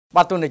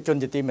បាទទូនៃជន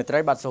ជាទីមេត្រី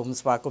បាទសូម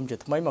ស្វាគមន៍ជា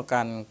ថ្មីមក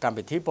កាន់កម្ម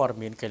វិធីព័ត៌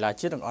មានកីឡា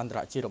ជាតិនិងអន្តរ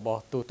ជាតិរប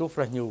ស់ទូទូ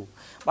Fresh News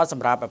បាទស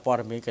ម្រាប់ព័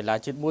ត៌មានកីឡា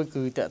ជាតិមួយ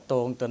គឺតាក់ទ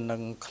ងទៅនឹ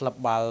ងក្លឹប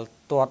បាល់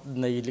ទាត់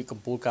នៃលីកកំ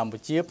ពូលកម្ពុ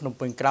ជាភ្នំ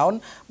ពេញក្រោន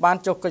បាន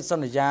ចុះកិច្ចស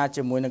ន្យា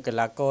ជាមួយនឹងកី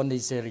ឡាករនី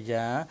សេរី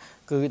យ៉ា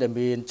គឺដែល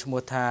មានឈ្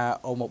មោះថា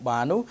អូម៉ូបា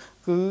នោះ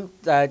គឺ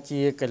ដែល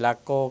ជាកីឡា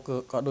ករ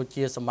ក៏ដូច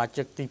ជាសមា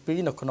ជិកទី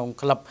2នៅក្នុង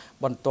ក្លឹប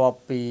បន្ទាប់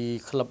ពី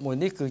ក្លឹបមួយ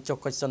នេះគឺចុះ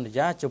កិច្ចសន្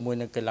យាជាមួយ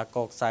នឹងកីឡាក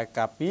រខ្សែ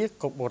ការពារ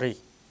កុកបូរី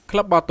ក្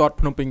លឹបបាល់ទាត់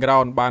ភ្នំពេញក្រោ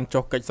នបាន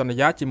ចុះកិច្ចសន្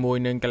យាជាមួយ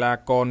នឹងកីឡា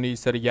ករនី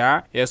សេរីយ៉ា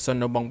អេសុន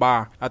អូម៉ង់បា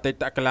អតី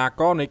តកីឡា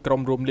ករនៃក្រុ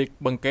មរួមលីក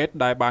បឹងកេត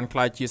ដែលបានក្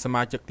លាយជាស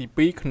មាជិកទី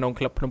2ក្នុង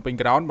ក្លឹបភ្នំពេញ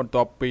ក្រោនបន្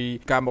ទាប់ពី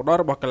ការមកដល់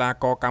របស់កីឡា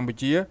ករកម្ពុ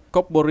ជា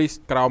កុកបូរីស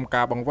ក្រោម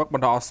ការបង្វឹកប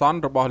ណ្ដោះអាសន្ន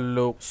របស់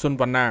លោកស៊ុន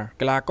វណ្ណា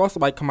កីឡាករ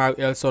ស្បែកខ្មៅ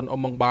អេលសុន អូ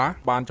ម៉ង់បា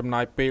បានចំ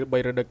ណាយពេល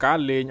3រដូវកាល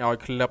លេងឲ្យ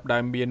ក្លឹបដែ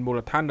លមានមូល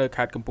ដ្ឋាននៅ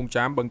ខេត្តកំពង់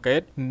ចាមបឹងកេ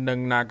តនិង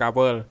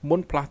Nagawal មុ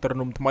នផ្លាស់ទ្រ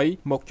នំថ្មី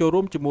មកចូល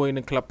រួមជាមួយ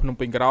នឹងក្លឹបភ្នំ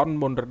ពេញក្រោន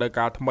មុនរដូវ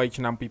កាលថ្មី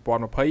ឆ្នាំ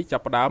2020ចា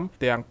ប់ផ្ដើម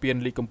ទាំងពាន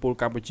លីកកំពូល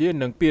កម្ពុជា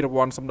និងពានរង្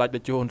វាន់សម្ដេចតេ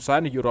ជោហ៊ុនសែន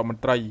នាយករដ្ឋម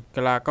ន្ត្រី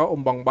កីឡាករ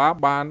អ៊ុំបងបា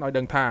បានឲ្យ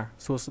ដឹងថា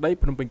សួស្ដី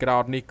ភ្នំពេញក្រោ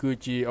ននេះគឺ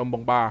ជាអ៊ុំប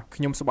ងបា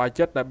ខ្ញុំសប្បាយ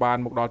ចិត្តដែលបាន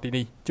មកដល់ទី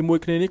នេះជាមួយ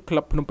គ្នានេះក្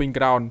លឹបភ្នំពេញ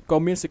ក្រោនក៏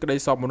មានសេចក្តី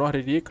សោមនស្ស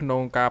រីករាយក្នុ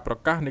ងការប្រ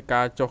កាសនៃ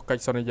ការចុះកិច្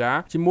ចសន្យា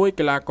ជាមួយ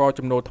កីឡាករ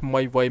ចំណូលថ្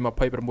មីវ័យ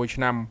26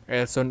ឆ្នាំអេ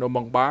លសុន អូ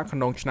ម៉ង់បាក្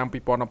នុងឆ្នាំ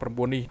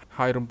2019នេះ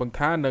ហើយរំពឹង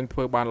ថានឹងធ្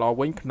វើបានល្អ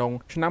វិញក្នុង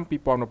ឆ្នាំ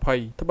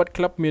2020ត្បិត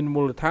ក្លឹបមាន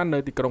មូលដ្ឋាននៅ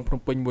ទីក្រុងភ្នំ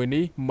ពេញមួយ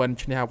នេះមិន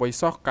ឈ្នះអ្វី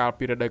សោះកាល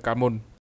ពីរដូវកាលមុន